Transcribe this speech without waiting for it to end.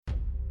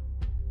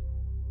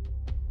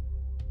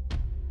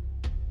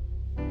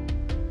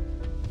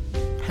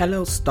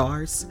Hello,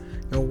 stars,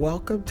 and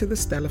welcome to the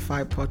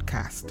Stellify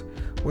podcast,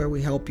 where we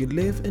help you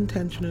live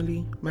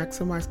intentionally,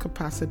 maximize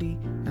capacity,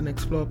 and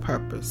explore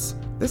purpose.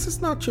 This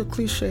is not your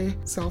cliche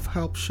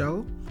self-help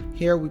show.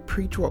 Here we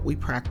preach what we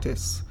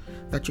practice,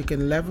 that you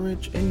can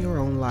leverage in your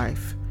own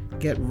life.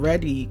 Get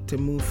ready to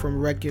move from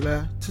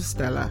regular to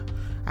stellar.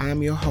 I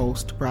am your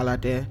host,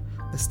 Bralade.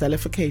 The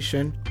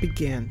Stellification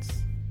begins.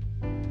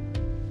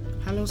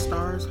 Hello,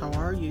 stars. How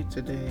are you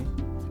today?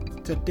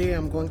 Today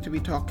I'm going to be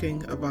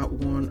talking about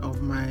one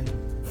of my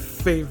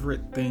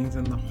favorite things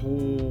in the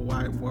whole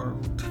wide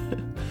world.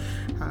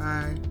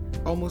 I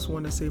almost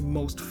want to say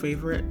most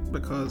favorite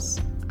because,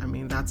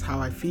 that's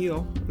how I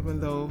feel, even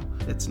though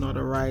it's not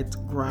a right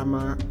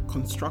grammar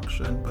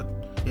construction, but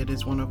it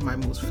is one of my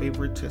most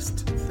favoritist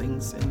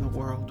things in the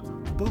world.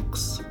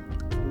 Books,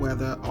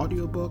 whether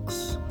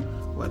audiobooks,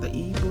 whether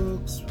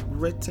ebooks,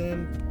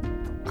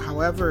 written,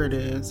 however it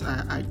is,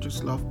 I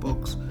just love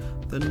books.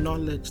 The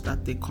knowledge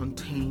that they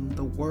contain,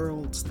 the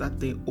worlds that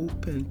they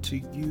open to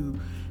you,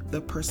 the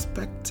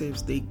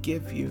perspectives they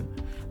give you,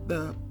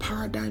 the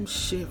paradigm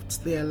shifts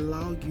they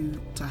allow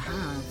you to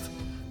have.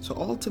 So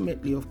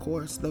ultimately, of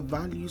course, the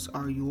values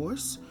are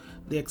yours,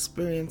 the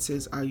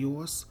experiences are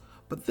yours,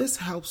 but this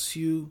helps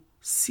you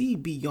see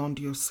beyond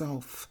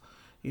yourself,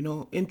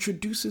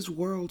 introduces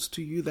worlds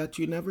to you that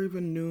you never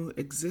even knew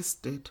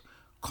existed,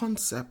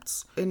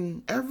 concepts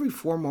in every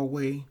form or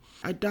way.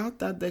 I doubt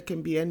that there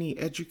can be any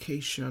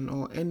education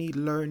or any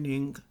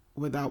learning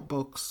without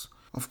books.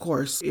 Of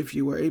course, if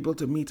you were able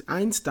to meet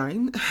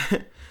Einstein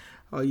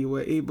or you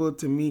were able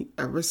to meet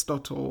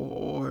Aristotle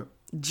or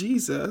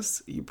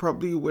Jesus, you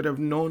probably would have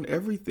known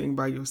everything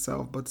by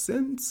yourself. But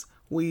since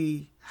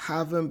we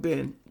haven't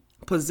been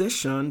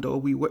positioned or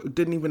we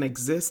didn't even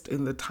exist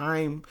in the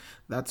time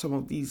that some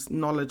of these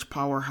knowledge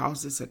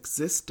powerhouses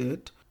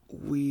existed,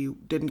 we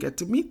didn't get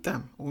to meet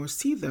them or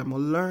see them or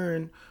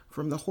learn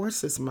from the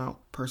horse's mouth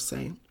per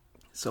se.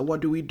 So what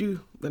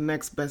do? The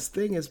next best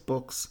thing is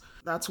books.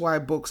 That's why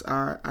books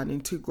are an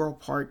integral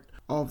part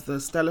of the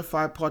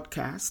Stellify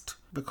podcast,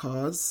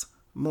 because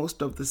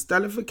most of the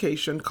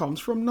stellification comes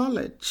from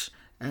knowledge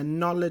and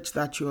knowledge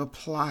that you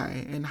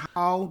apply. And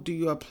how do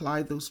you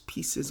apply those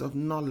pieces of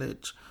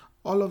knowledge?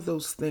 All of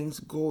those things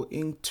go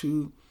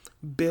into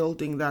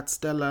building that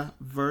stellar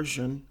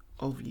version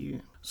of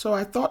you. So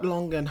I thought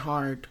long and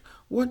hard,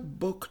 what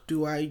book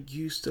do I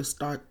use to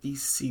start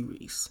this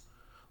series?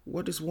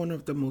 What is one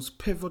of the most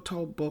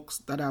pivotal books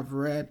that I've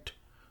read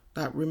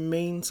that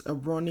remains a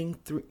running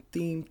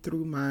theme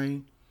through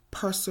my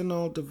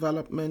personal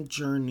development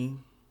journey?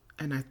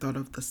 And I thought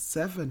of the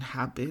 7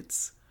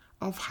 Habits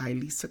of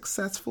Highly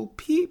Successful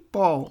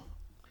People.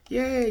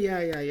 Yeah.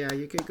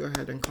 You can go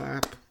ahead and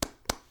clap.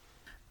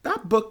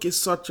 That book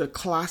is such a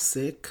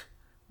classic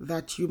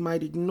that you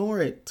might ignore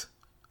it.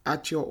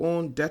 At your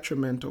own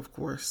detriment, of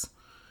course.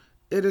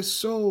 It is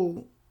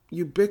so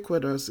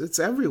ubiquitous. It's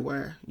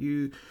everywhere.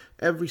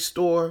 Every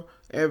store,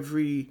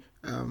 every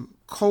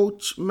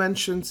coach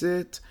mentions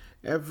it.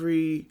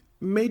 Every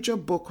major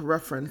book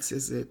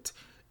references it.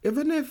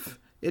 Even if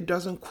it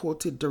doesn't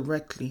quote it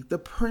directly, the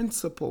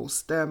principles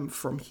stem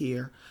from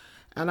here.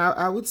 And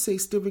I would say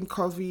Stephen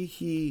Covey,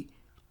 he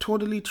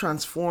totally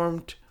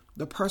transformed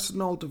the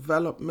personal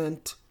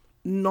development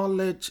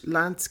knowledge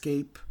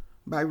landscape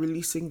by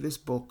releasing this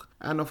book.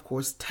 And of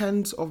course,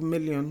 tens of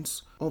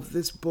millions of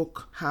this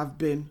book have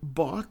been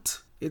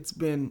bought. It's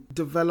been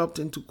developed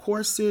into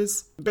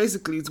courses.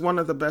 Basically, it's one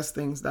of the best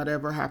things that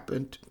ever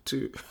happened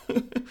to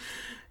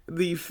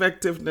the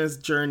effectiveness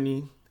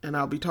journey. And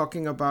I'll be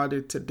talking about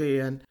it today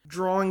and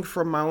drawing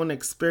from my own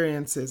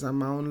experiences and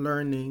my own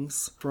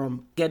learnings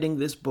from getting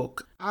this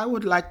book. I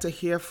would like to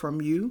hear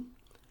from you.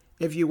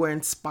 If you were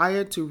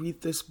inspired to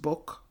read this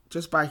book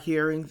just by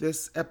hearing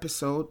this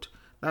episode,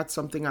 that's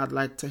something I'd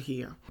like to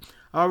hear.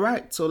 All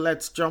right, so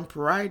let's jump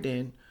right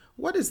in.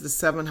 What is the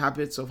 7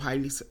 Habits of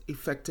Highly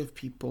Effective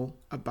People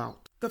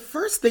about? The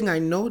first thing I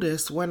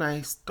noticed when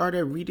I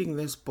started reading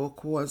this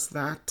book was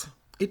that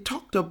it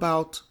talked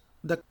about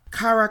the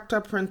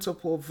character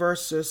principle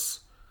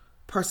versus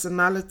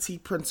personality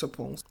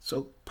principles.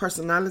 So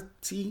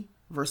personality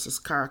versus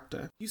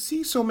character. You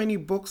see so many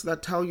books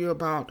that tell you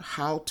about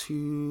how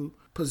to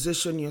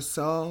position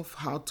yourself,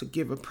 how to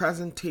give a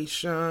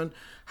presentation,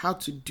 how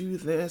to do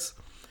this.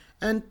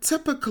 And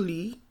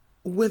typically,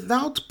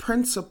 without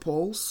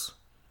principles,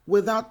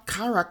 without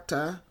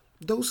character,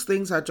 those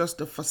things are just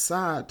a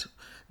facade.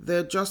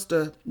 They're just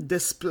a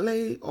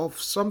display of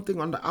something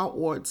on the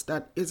outwards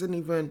that isn't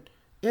even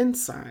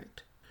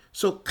inside.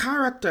 So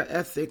character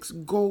ethics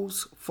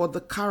goes for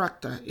the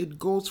character. It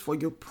goes for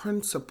your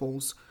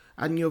principles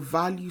and your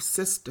value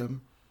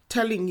system,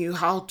 telling you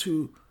how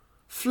to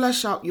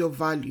flesh out your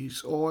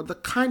values or the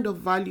kind of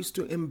values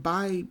to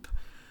imbibe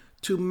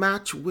to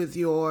match with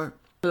your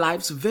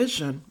life's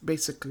vision,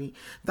 basically,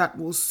 that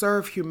will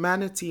serve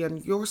humanity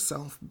and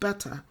yourself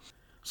better.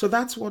 So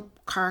that's what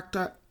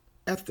character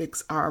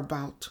ethics are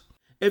about.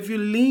 If you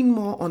lean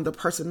more on the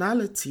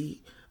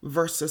personality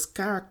versus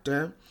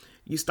character,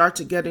 You start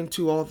to get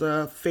into all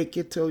the fake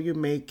it till you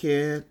make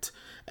it,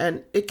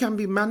 and it can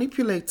be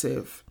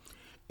manipulative.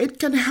 It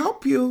can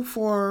help you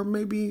for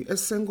maybe a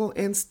single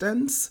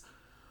instance,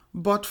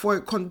 but for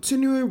a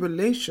continuing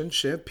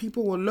relationship,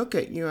 people will look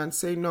at you and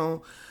say,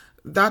 no,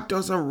 that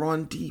doesn't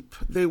run deep.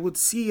 They would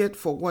see it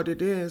for what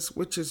it is,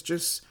 which is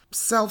just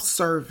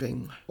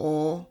self-serving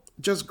or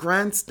just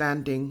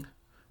grandstanding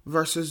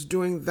versus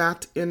doing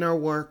that inner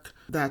work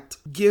that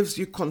gives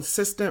you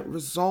consistent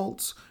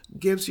results,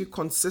 gives you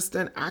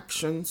consistent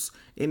actions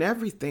in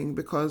everything,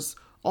 because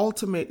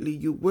ultimately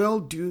you will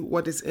do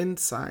what is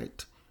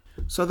inside.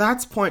 So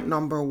that's point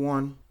number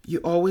one. You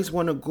always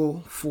want to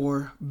go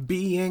for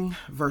being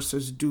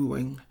versus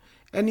doing.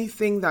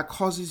 Anything that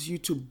causes you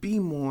to be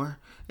more,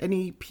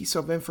 any piece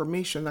of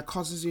information that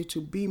causes you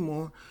to be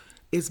more,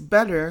 is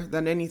better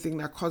than anything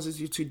that causes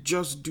you to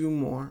just do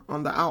more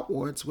on the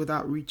outwards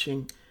without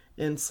reaching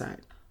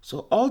inside.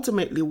 So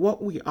ultimately,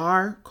 what we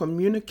are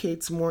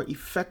communicates more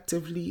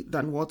effectively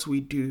than what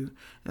we do.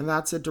 And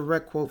that's a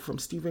direct quote from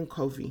Stephen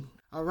Covey.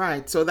 All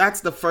right, so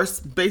that's the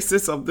first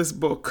basis of this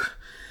book.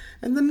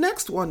 And the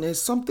next one is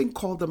something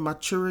called the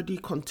maturity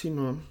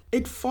continuum.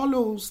 It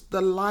follows the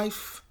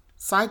life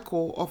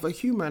cycle of a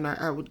human,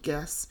 I would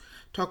guess.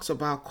 Talks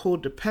about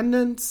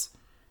codependence,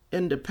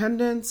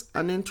 independence,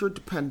 and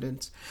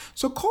interdependence.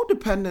 So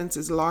codependence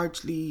is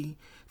largely,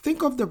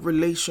 think of the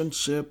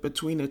relationship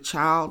between a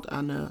child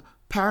and a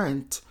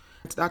parent.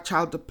 That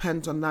child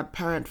depends on that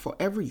parent for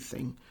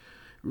everything,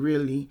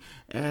 really.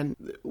 And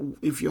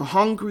if you're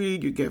hungry,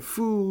 you get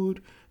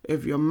food.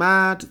 If you're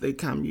mad, they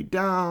calm you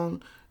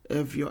down.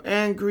 If you're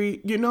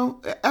angry,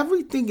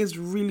 everything is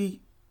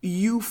really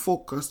you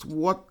focused,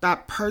 what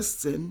that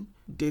person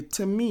did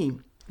to me.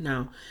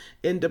 Now,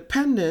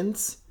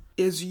 independence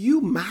is you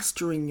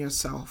mastering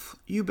yourself,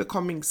 you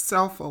becoming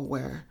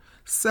self-aware,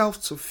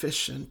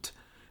 self-sufficient,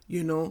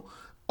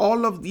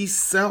 all of these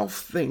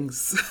self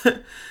things,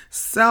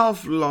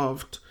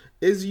 self-loved,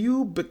 is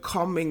you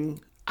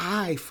becoming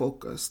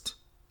I-focused.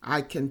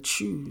 I can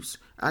choose,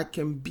 I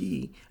can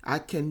be, I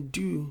can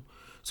do.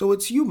 So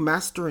it's you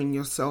mastering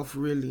yourself,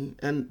 really.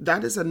 And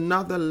that is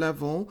another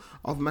level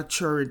of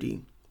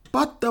maturity.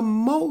 But the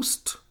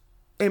most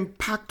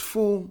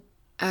impactful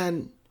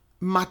and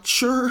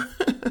mature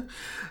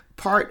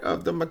part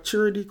of the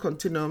maturity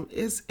continuum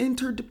is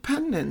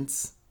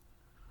interdependence.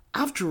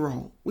 After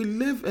all, we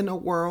live in a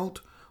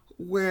world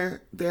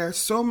where there are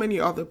so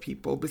many other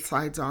people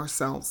besides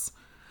ourselves.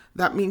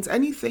 That means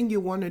anything you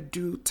want to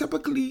do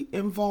typically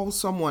involves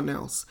someone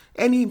else,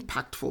 any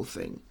impactful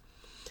thing.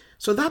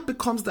 So that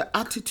becomes the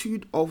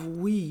attitude of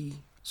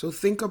we. So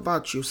think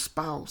about your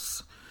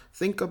spouse.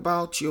 Think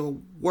about your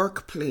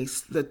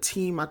workplace, the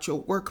team at your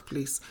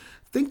workplace.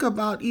 Think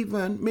about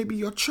even maybe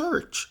your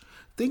church.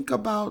 Think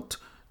about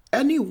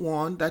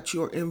anyone that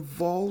you're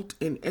involved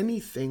in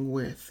anything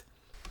with.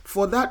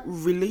 For that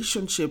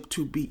relationship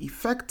to be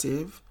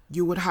effective,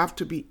 you would have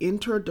to be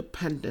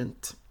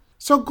interdependent.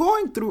 So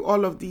going through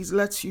all of these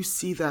lets you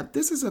see that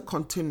this is a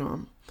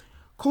continuum.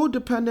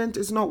 Codependent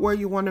is not where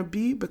you want to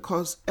be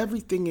because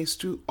everything is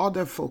too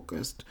other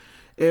focused.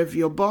 If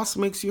your boss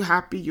makes you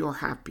happy, you're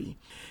happy.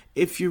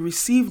 If you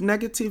receive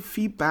negative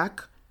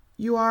feedback,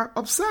 you are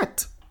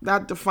upset.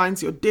 That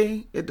defines your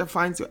day. It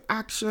defines your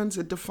actions.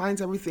 It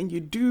defines everything you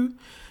do.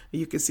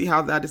 You can see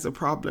how that is a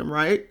problem,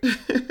 right?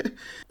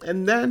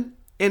 And then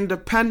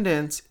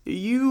independence,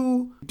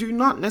 you do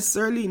not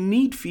necessarily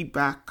need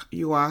feedback.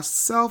 You are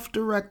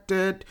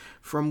self-directed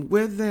from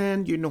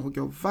within. You know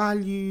your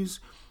values.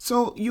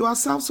 So you are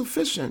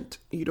self-sufficient.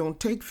 You don't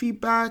take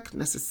feedback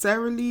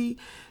necessarily.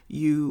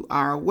 You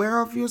are aware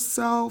of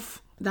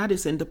yourself. That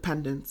is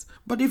independence.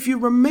 But if you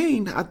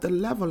remain at the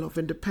level of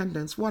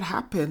independence, what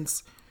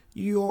happens?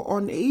 You're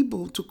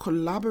unable to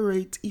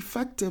collaborate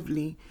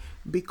effectively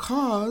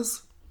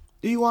because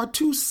you are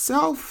too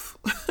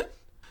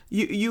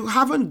you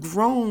haven't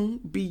grown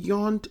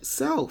beyond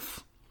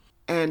self.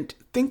 And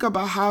think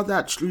about how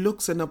that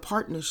looks in a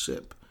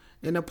partnership.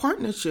 In a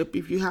partnership,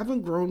 if you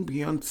haven't grown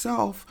beyond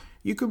self,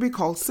 you could be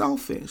called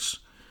selfish,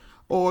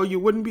 or you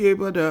wouldn't be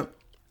able to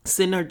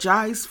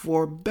synergize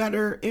for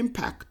better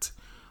impact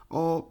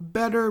or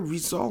better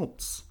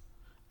results.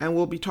 And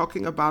we'll be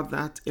talking about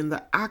that in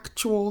the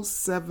actual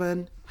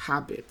 7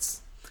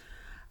 habits.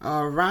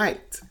 All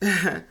right.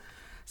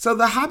 So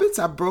the habits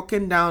are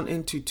broken down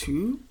into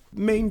 2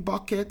 main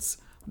buckets.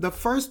 The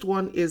first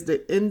one is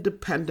the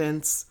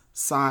independence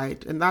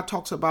side, and that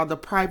talks about the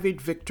private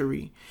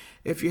victory.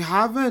 If you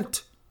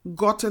haven't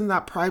gotten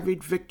that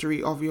private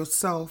victory of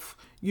yourself,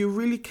 you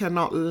really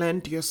cannot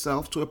lend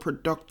yourself to a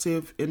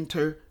productive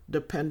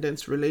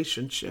interdependence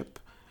relationship.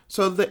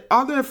 So the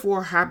other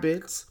 4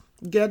 habits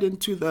get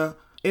into the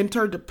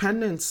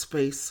interdependence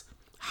space.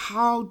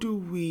 How do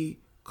we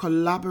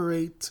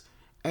collaborate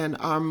and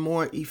are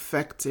more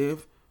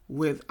effective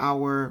with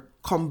our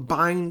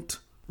combined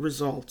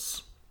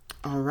results?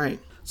 All right.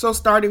 So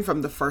starting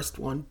from the first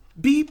one,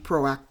 be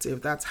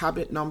proactive. That's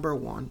habit number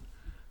 1.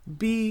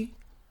 Be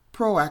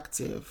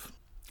proactive.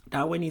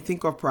 Now, when you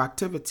think of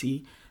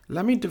proactivity,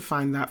 let me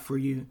define that for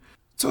you.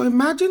 So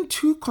imagine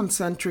two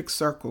concentric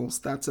circles.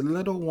 That's a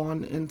little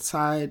one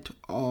inside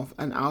of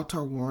an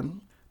outer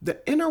one.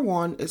 The inner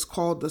one is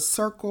called the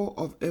circle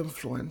of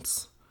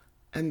influence,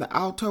 and the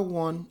outer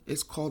one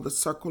is called the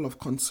circle of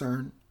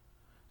concern.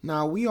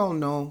 Now, we all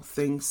know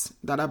things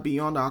that are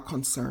beyond our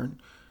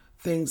concern.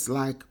 Things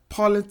like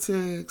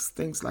politics,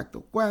 things like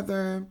the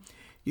weather.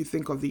 You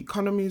think of the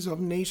economies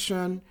of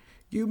nation.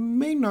 You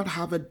may not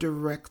have a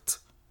direct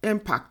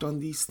impact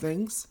on these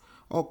things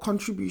or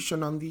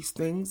contribution on these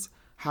things.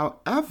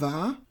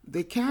 However,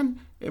 they can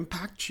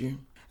impact you.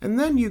 And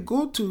then you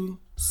go to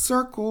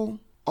circle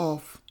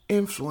of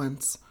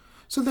influence.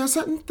 So there are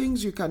certain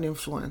things you can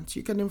influence.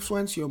 You can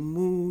influence your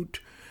mood.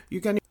 You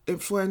can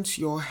influence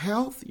your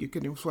health. You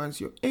can influence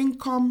your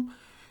income.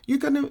 You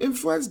can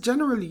influence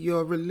generally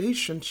your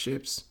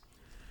relationships.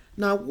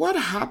 Now, what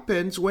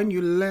happens when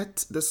you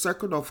let the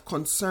circle of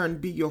concern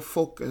be your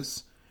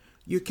focus?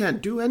 You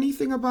can't do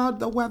anything about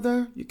the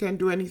weather. You can't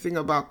do anything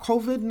about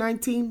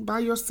COVID-19 by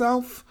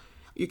yourself.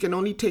 You can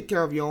only take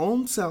care of your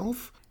own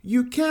self.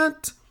 You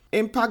can't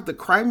impact the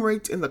crime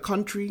rate in the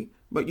country,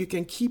 but you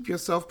can keep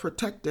yourself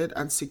protected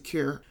and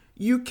secure.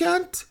 You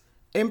can't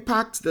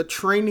impact the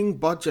training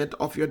budget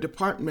of your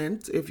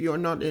department if you're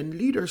not in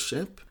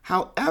leadership.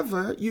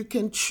 However, you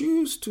can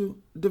choose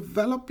to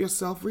develop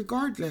yourself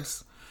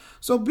regardless.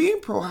 So being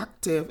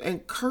proactive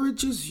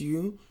encourages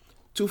you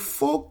to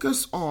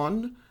focus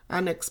on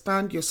and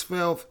expand your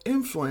sphere of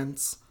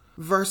influence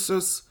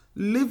versus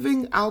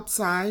living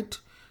outside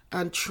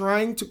and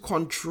trying to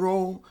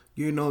control,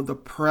 the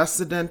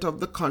president of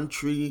the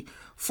country,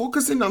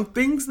 focusing on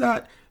things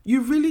that you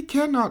really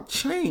cannot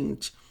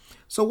change.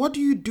 So what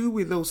do you do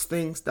with those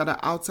things that are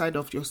outside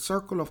of your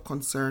circle of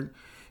concern?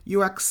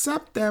 You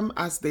accept them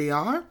as they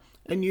are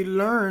and you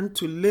learn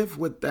to live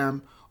with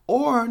them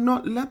or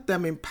not let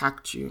them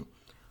impact you.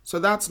 So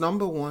that's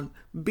number one,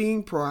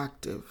 being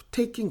proactive,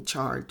 taking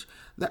charge.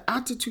 The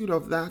attitude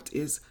of that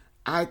is,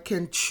 I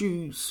can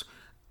choose.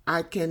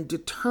 I can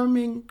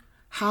determine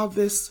how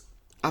this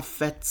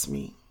affects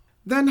me.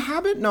 Then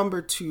habit number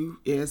 2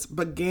 is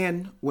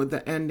begin with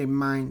the end in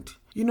mind.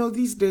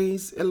 These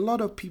days, a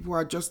lot of people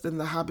are just in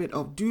the habit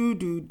of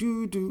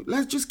do.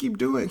 Let's just keep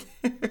doing.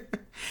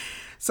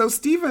 So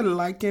Stephen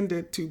likened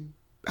it to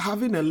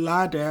having a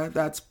ladder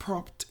that's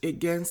propped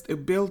against a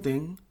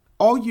building.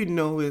 All you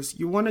know is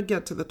you want to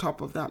get to the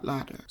top of that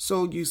ladder.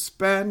 So you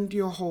spend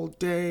your whole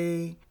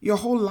day, your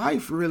whole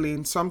life really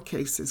in some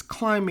cases,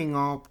 climbing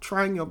up,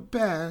 trying your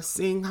best,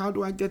 seeing how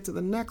do I get to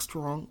the next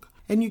rung.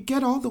 And you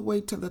get all the way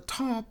to the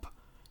top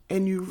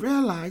and you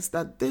realize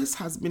that this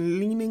has been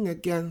leaning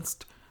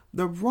against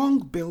the wrong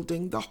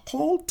building the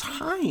whole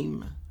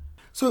time.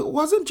 So it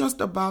wasn't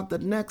just about the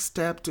next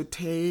step to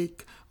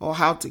take or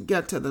how to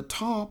get to the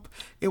top.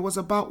 It was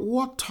about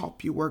what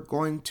top you were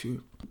going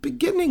to.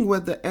 Beginning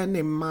with the end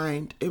in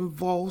mind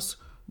involves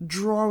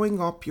drawing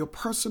up your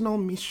personal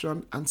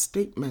mission and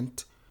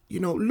statement.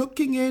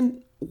 Looking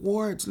in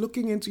words,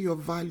 looking into your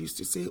values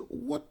to say,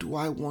 what do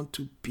I want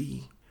to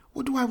be?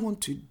 What do I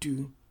want to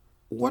do?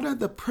 What are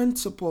the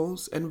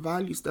principles and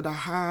values that I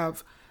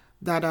have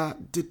that are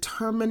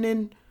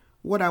determining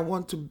what I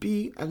want to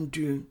be and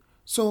do?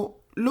 So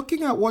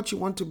looking at what you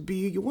want to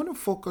be, you want to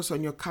focus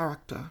on your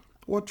character.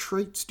 What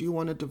traits do you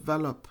want to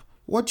develop?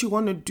 What you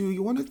want to do,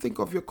 you want to think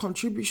of your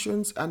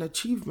contributions and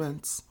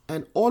achievements.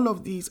 And all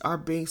of these are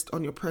based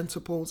on your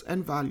principles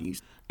and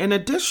values. In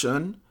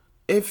addition,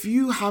 if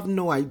you have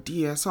no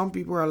idea, some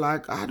people are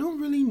like, I don't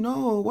really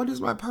know. What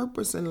is my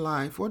purpose in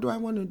life? What do I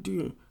want to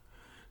do?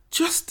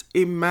 Just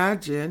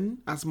imagine,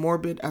 as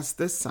morbid as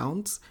this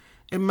sounds,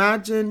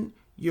 imagine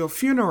your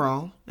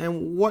funeral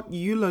and what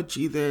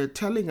eulogy they're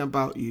telling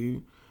about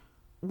you.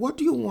 What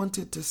do you want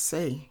it to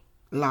say,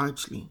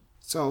 largely?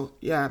 So,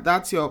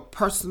 that's your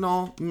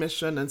personal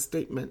mission and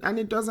statement. And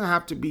it doesn't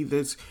have to be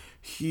this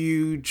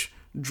huge,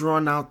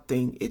 drawn-out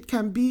thing. It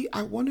can be,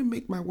 I want to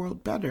make my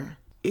world better.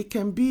 It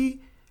can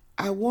be,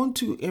 I want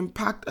to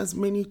impact as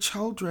many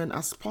children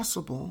as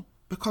possible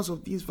because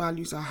of these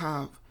values I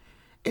have.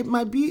 It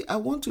might be, I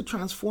want to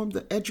transform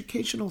the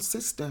educational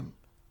system.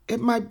 It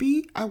might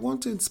be, I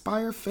want to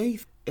inspire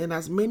faith in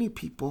as many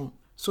people.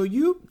 So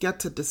you get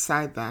to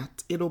decide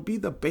that. It'll be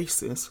the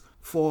basis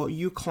for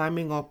you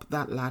climbing up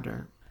that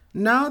ladder.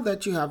 Now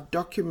that you have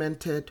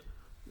documented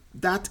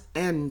that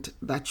end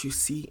that you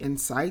see in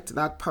sight,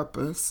 that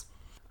purpose,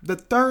 the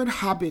third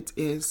habit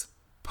is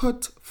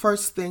put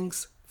first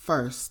things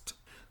first.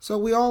 So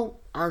we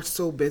all are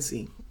so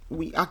busy.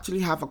 We actually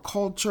have a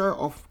culture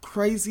of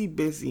crazy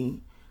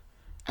busy.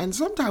 And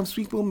sometimes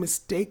people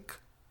mistake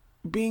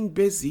being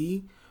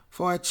busy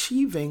for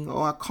achieving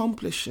or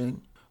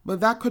accomplishing.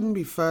 But that couldn't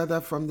be further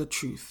from the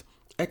truth,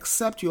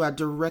 except you are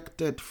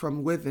directed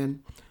from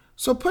within.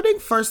 So putting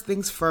first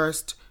things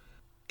first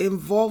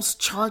involves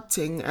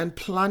charting and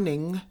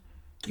planning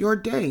your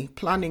day,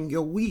 planning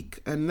your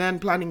week, and then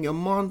planning your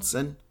months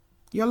and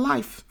your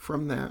life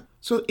from there.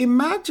 So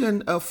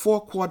imagine a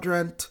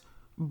 4-quadrant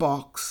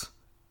box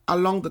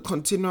along the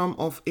continuum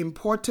of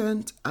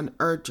important and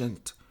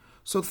urgent.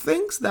 So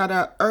things that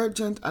are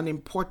urgent and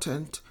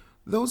important,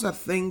 Those are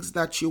things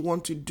that you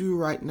want to do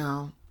right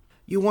now.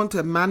 You want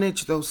to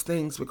manage those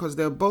things because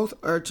they're both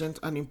urgent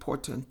and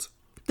important.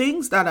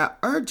 Things that are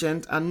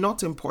urgent and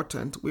not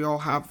important, we all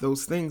have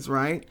those things,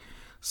 right?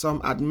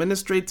 Some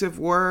administrative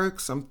work,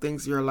 some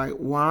things you're like,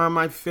 why am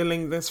I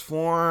filling this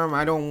form?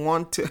 I don't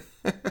want to.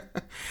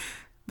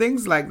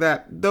 Things like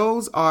that.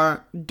 Those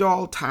are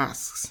dull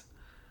tasks.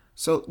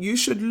 So you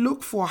should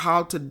look for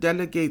how to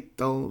delegate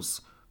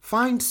those.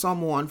 Find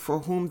someone for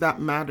whom that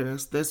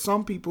matters. There's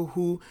some people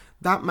who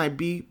that might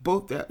be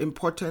both they're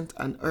important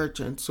and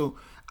urgent. So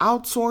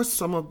outsource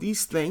some of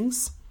these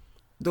things.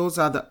 Those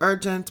are the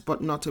urgent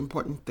but not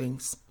important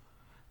things.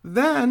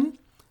 Then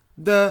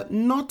the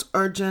not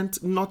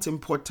urgent, not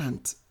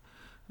important.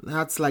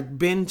 That's like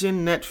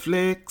binging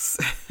Netflix,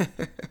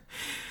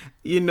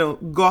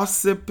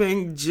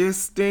 gossiping,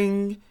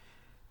 gisting,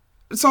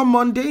 some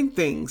mundane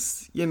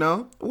things,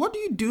 What do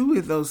you do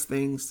with those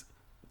things?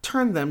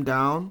 Turn them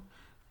down.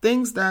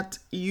 Things that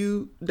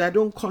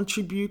don't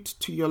contribute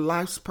to your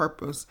life's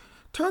purpose,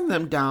 turn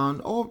them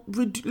down or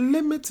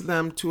limit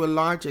them to a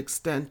large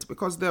extent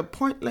because they're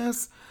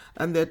pointless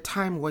and they're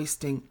time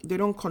wasting. They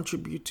don't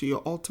contribute to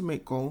your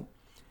ultimate goal.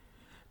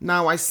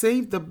 Now, I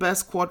saved the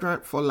best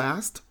quadrant for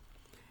last.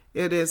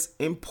 It is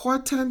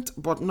important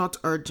but not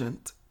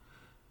urgent.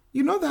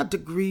 You know that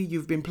degree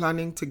you've been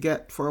planning to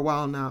get for a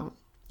while now?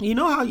 You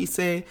know how you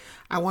say,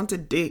 I want to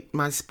date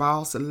my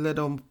spouse a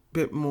little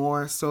bit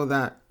more so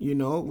that,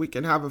 we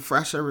can have a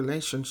fresher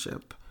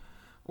relationship?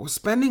 Or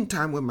spending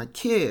time with my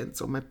kids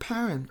or my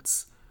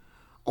parents?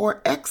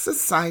 Or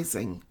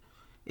exercising?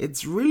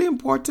 It's really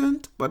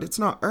important, but it's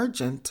not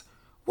urgent.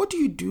 What do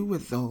you do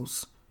with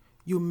those?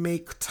 You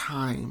make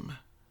time.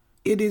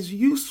 It is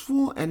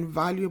useful and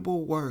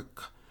valuable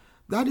work.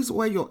 That is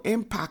where your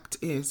impact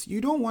is.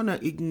 You don't want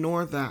to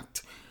ignore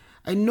that.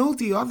 I know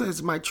the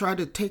others might try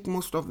to take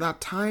most of that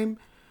time,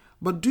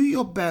 but do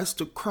your best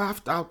to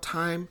craft out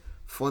time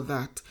for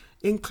that.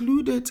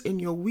 Include it in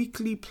your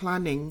weekly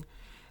planning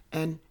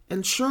and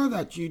ensure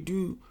that you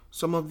do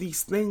some of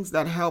these things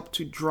that help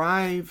to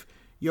drive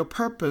your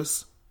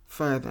purpose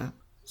further.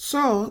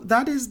 So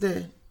that is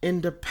the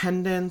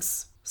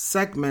independence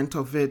segment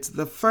of it.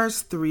 The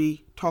first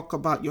three talk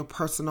about your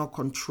personal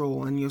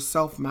control and your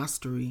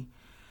self-mastery.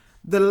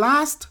 The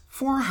last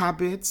 4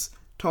 habits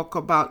talk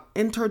about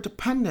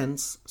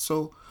interdependence.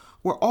 So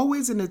we're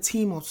always in a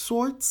team of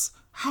sorts.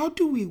 How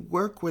do we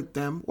work with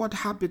them? What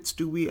habits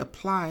do we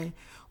apply?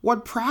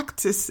 What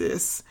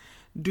practices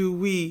do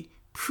we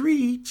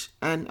preach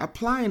and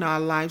apply in our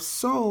lives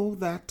so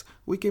that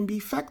we can be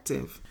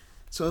effective?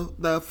 So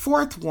the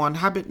fourth one,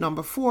 habit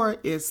number 4,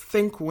 is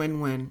think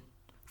win-win.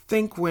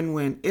 Think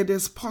win-win. It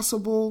is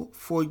possible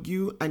for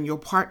you and your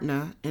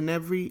partner in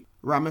every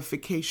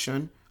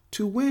ramification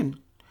to win.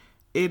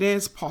 It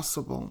is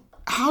possible.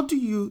 How do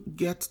you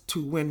get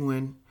to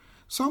win-win?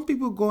 Some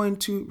people go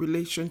into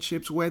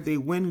relationships where they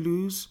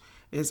win-lose.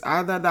 It's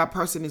either that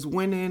person is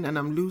winning and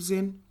I'm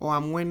losing, or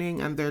I'm winning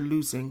and they're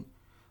losing.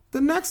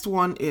 The next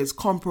one is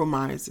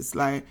compromise. It's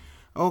like,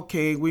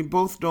 okay, we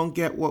both don't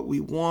get what we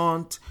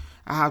want.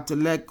 I have to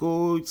let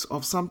go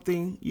of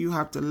something. You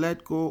have to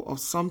let go of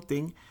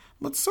something.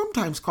 But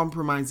sometimes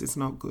compromise is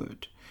not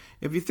good.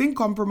 If you think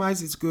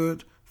compromise is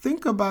good,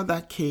 think about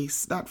that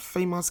case, that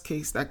famous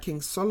case that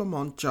King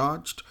Solomon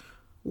judged,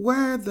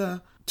 where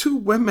the 2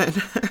 women,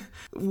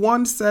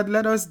 one said,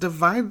 let us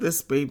divide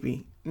this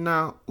baby.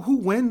 Now, who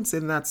wins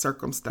in that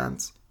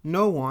circumstance?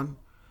 No one.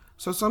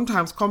 So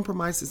sometimes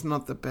compromise is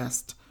not the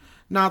best.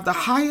 Now, the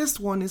highest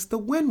one is the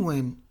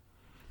win-win.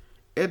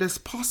 It is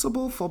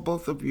possible for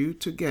both of you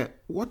to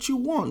get what you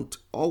want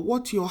or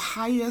what your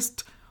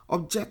highest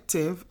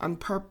objective and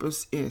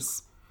purpose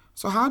is.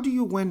 So how do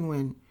you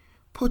win-win?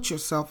 Put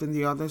yourself in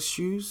the other's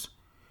shoes.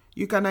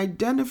 You can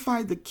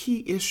identify the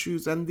key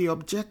issues and the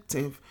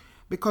objective,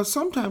 because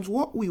sometimes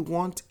what we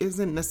want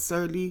isn't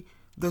necessarily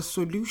the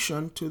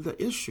solution to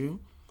the issue.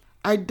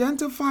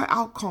 Identify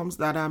outcomes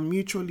that are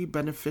mutually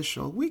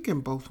beneficial. We can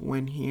both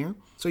win here.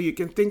 So you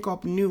can think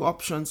up new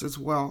options as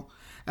well.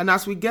 And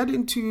as we get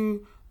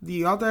into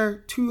the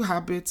other 2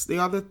 habits, the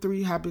other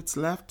 3 habits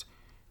left,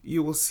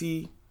 you will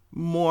see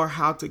more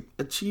how to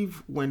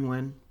achieve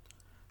win-win.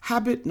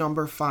 Habit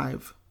number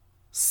 5.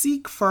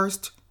 Seek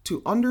first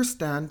to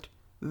understand,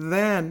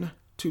 then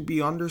to be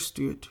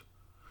understood.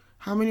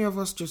 How many of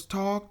us just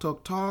talk?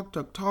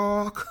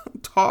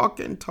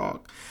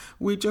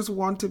 We just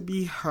want to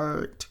be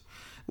heard.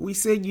 We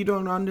say, you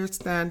don't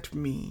understand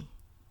me.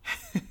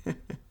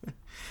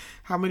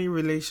 How many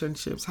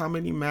relationships, how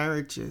many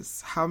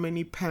marriages, how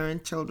many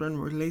parent-children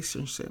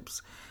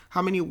relationships,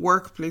 how many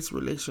workplace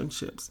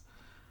relationships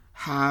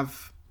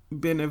have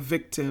been a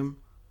victim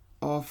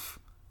of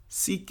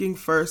seeking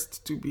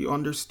first to be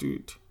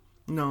understood?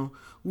 No,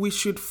 we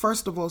should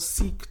first of all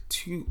seek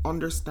to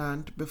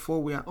understand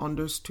before we are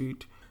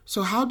understood.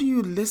 So how do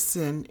you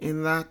listen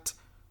in that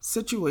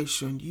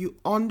situation? You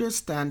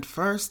understand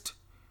first,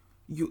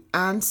 you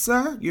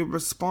answer, you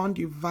respond,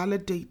 you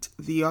validate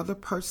the other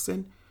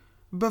person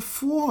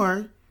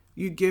before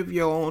you give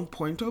your own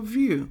point of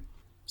view.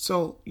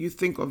 So you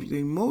think of the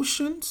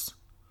emotions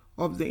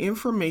of the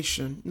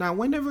information. Now,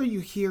 whenever you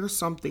hear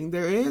something,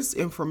 there is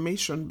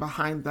information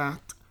behind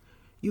that.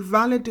 You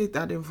validate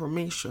that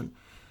information.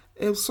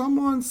 If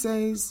someone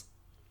says,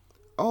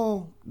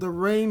 oh, the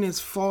rain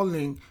is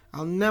falling,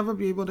 I'll never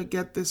be able to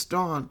get this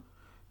done,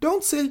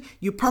 don't say,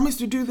 you promised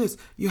to do this,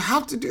 you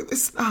have to do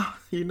this now.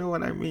 You know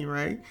what I mean,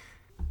 right?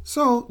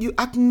 So you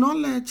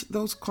acknowledge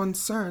those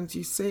concerns.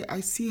 You say,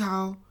 I see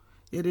how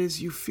it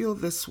is you feel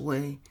this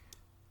way.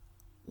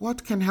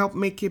 What can help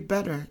make it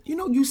better?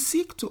 You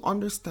seek to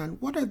understand,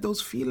 what are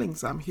those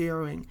feelings I'm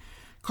hearing?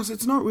 Because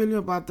it's not really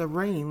about the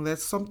rain.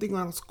 There's something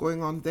else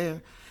going on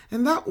there.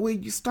 And that way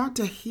you start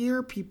to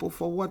hear people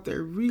for what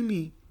they're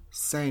really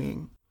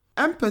saying.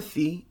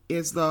 Empathy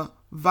is the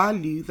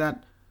value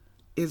that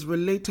is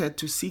related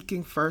to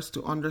seeking first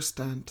to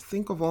understand.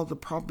 Think of all the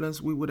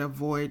problems we would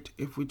avoid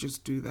if we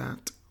just do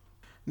that.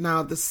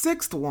 Now, the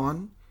sixth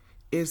one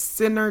is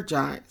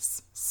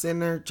synergize.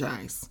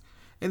 Synergize.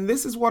 And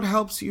this is what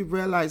helps you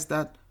realize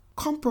that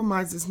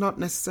compromise is not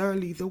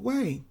necessarily the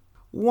way.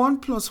 1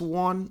 +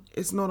 1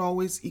 is not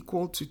always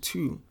equal to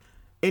 2.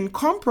 In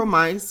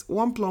compromise,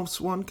 1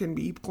 + 1 can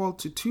be equal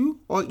to 2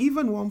 or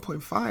even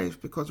 1.5,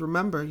 because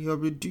remember, you're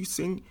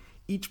reducing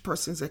each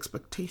person's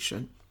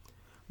expectation.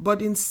 But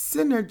in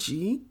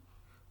synergy,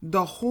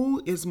 the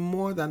whole is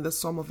more than the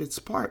sum of its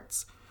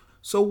parts.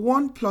 So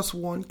 1 +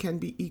 1 can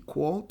be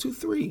equal to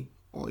 3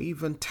 or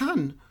even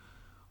 10.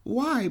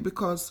 Why?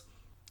 Because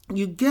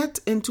you get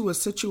into a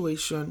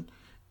situation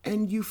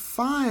and you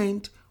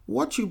find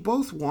what you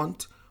both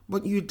want,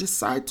 but you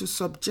decide to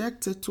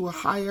subject it to a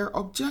higher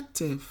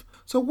objective.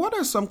 So what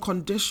are some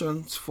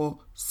conditions for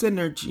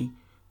synergy?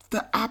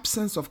 The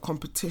absence of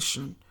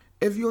competition.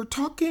 If you're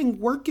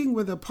working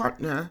with a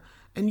partner,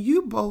 and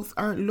you both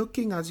aren't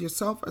looking at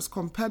yourself as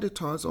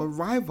competitors or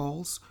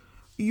rivals,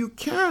 you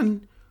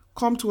can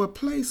come to a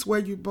place where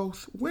you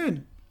both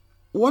win.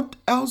 What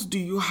else do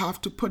you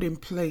have to put in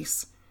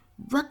place?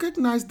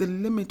 Recognize the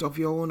limit of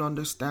your own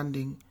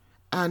understanding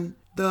and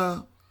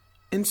the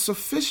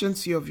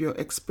insufficiency of your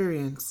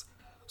experience.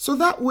 So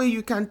that way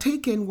you can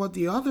take in what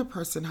the other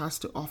person has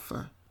to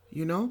offer,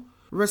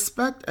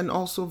 Respect and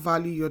also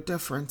value your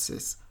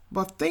differences,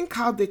 but think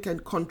how they can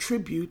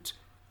contribute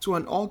to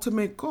an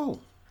ultimate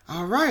goal.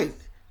 All right,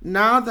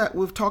 now that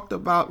we've talked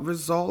about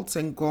results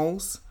and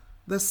goals,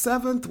 the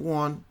seventh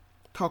one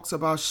talks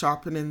about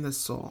sharpening the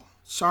saw.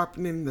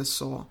 Sharpening the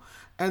saw.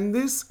 And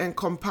this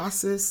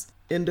encompasses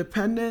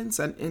independence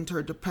and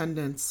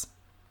interdependence.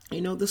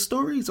 The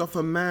stories of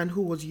a man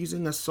who was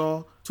using a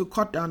saw to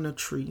cut down a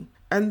tree,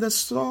 and the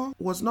saw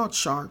was not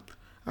sharp.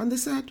 And they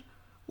said,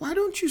 why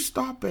don't you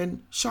stop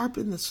and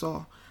sharpen the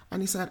saw?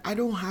 And he said, I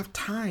don't have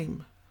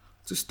time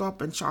to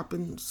stop and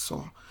sharpen the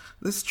saw.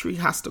 This tree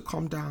has to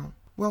come down.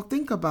 Well,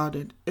 think about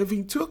it. If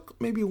he took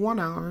maybe 1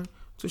 hour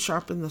to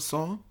sharpen the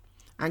saw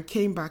and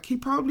came back, he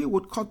probably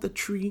would cut the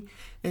tree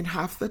in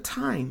half the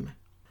time.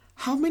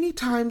 How many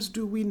times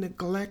do we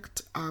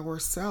neglect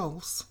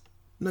ourselves,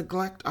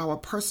 neglect our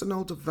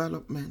personal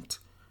development,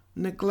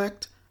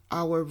 neglect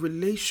our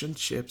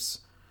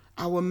relationships,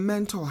 our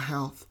mental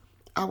health,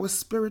 our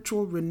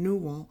spiritual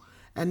renewal,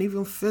 and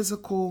even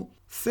physical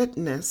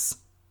fitness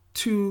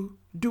to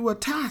do a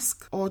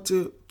task or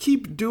to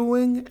keep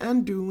doing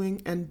and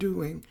doing and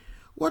doing?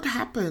 What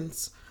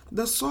happens?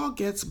 The saw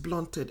gets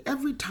blunted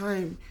every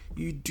time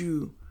you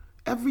do,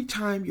 every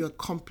time you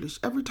accomplish,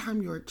 every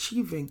time you're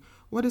achieving.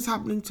 What is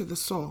happening to the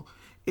saw?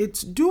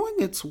 It's doing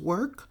its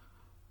work,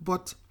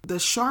 but the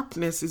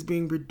sharpness is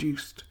being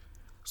reduced.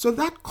 So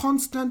that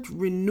constant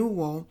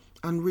renewal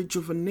and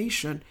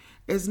rejuvenation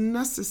is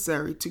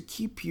necessary to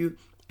keep you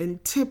in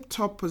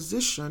tip-top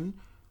position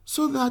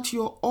so that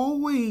you're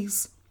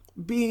always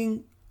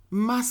being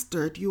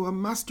mastered. You are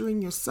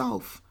mastering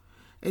yourself,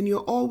 and you're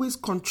always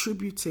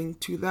contributing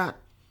to that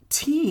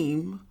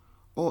team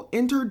or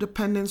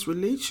interdependence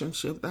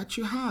relationship that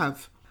you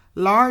have.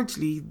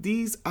 Largely,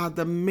 these are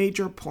the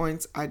major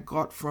points I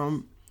got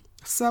from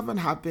 7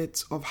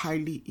 Habits of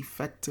Highly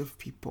Effective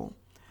People.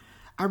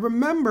 I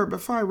remember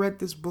before I read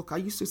this book, I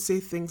used to say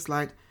things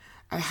like,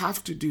 I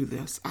have to do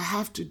this, I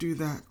have to do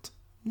that.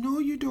 No,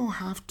 you don't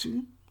have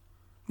to.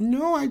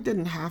 No, I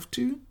didn't have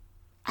to.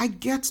 I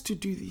get to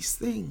do these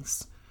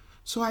things.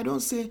 So I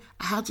don't say,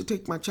 I have to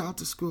take my child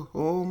to school.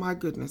 Oh my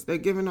goodness, they're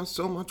giving us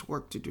so much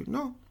work to do.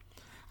 No,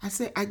 I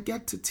say, I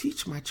get to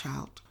teach my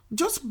child.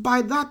 Just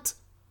by that,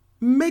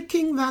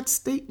 making that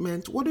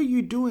statement, what are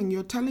you doing?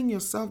 You're telling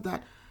yourself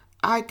that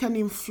I can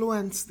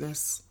influence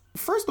this.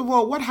 First of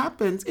all, what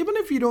happens, even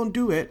if you don't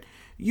do it,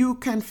 you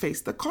can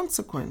face the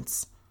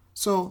consequence.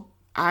 So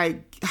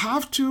I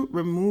have to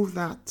remove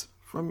that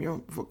from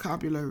your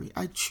vocabulary.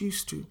 I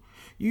choose to.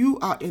 You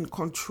are in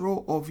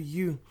control of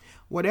you.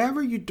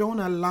 Whatever you don't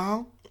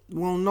allow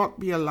will not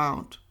be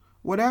allowed.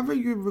 Whatever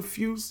you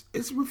refuse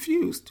is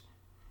refused.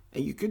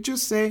 And you could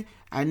just say,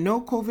 I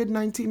know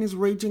COVID-19 is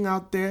raging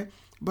out there,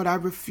 but I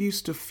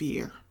refuse to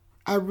fear.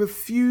 I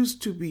refuse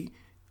to be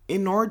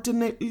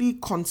inordinately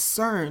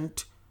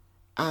concerned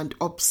and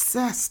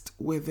obsessed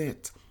with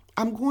it.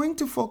 I'm going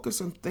to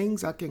focus on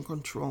things I can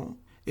control.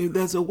 If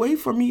there's a way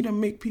for me to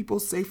make people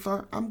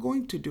safer, I'm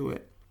going to do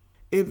it.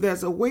 If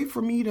there's a way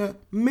for me to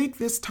make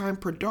this time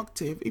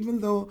productive,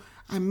 even though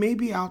I may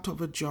be out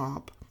of a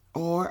job,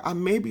 or I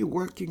may be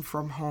working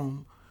from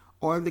home,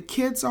 or the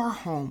kids are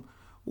home,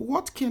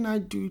 what can I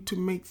do to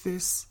make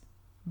this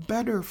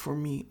better for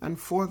me and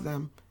for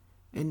them?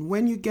 And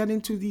when you get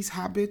into these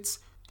habits,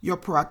 your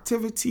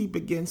proactivity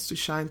begins to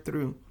shine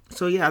through.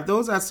 So yeah,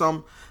 those are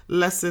some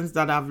lessons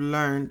that I've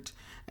learned.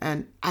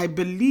 And I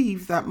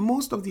believe that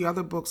most of the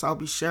other books I'll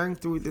be sharing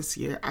through this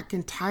year, I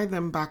can tie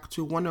them back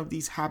to one of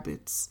these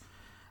habits.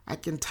 I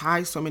can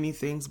tie so many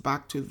things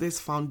back to this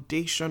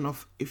foundation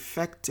of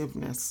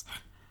effectiveness.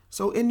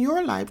 So in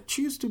your life,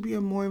 choose to be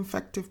a more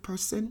effective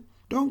person.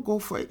 Don't go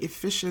for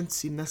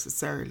efficiency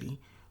necessarily.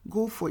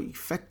 Go for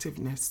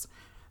effectiveness.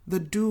 The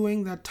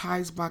doing that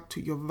ties back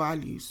to your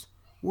values.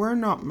 We're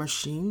not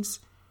machines.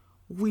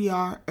 We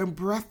are a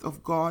breath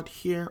of God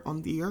here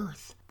on the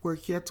earth. We're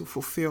here to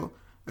fulfill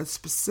a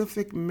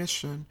specific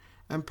mission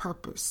and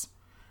purpose.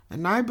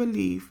 And I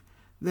believe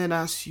that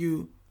as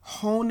you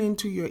hone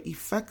into your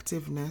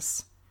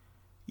effectiveness,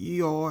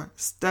 your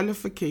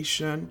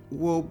stellification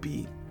will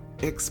be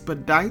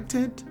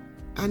expedited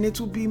and it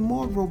will be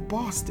more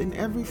robust in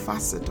every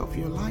facet of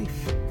your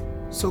life.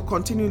 So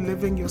continue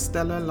living your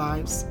stellar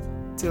lives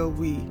till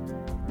we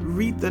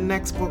read the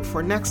next book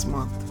for next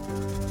month.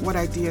 What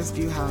ideas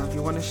do you have?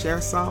 You want to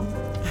share some?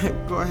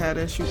 Go ahead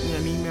and shoot me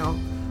an email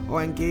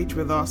or engage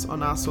with us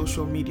on our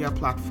social media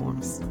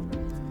platforms.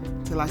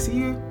 Till I see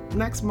you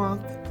next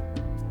month,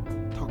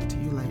 talk to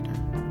you later.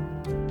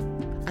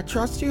 I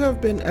trust you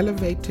have been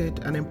elevated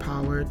and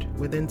empowered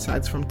with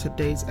insights from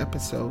today's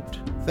episode.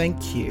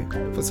 Thank you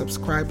for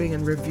subscribing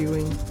and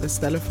reviewing the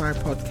Stellify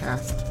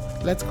podcast.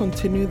 Let's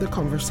continue the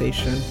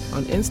conversation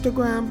on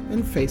Instagram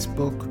and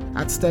Facebook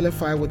at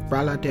Stellify with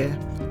Bralade,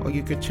 or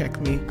you could check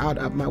me out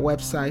at my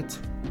website,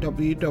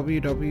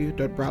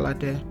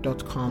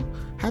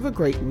 www.bralade.com. Have a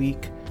great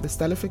week. The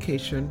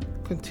Stellification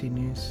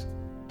continues.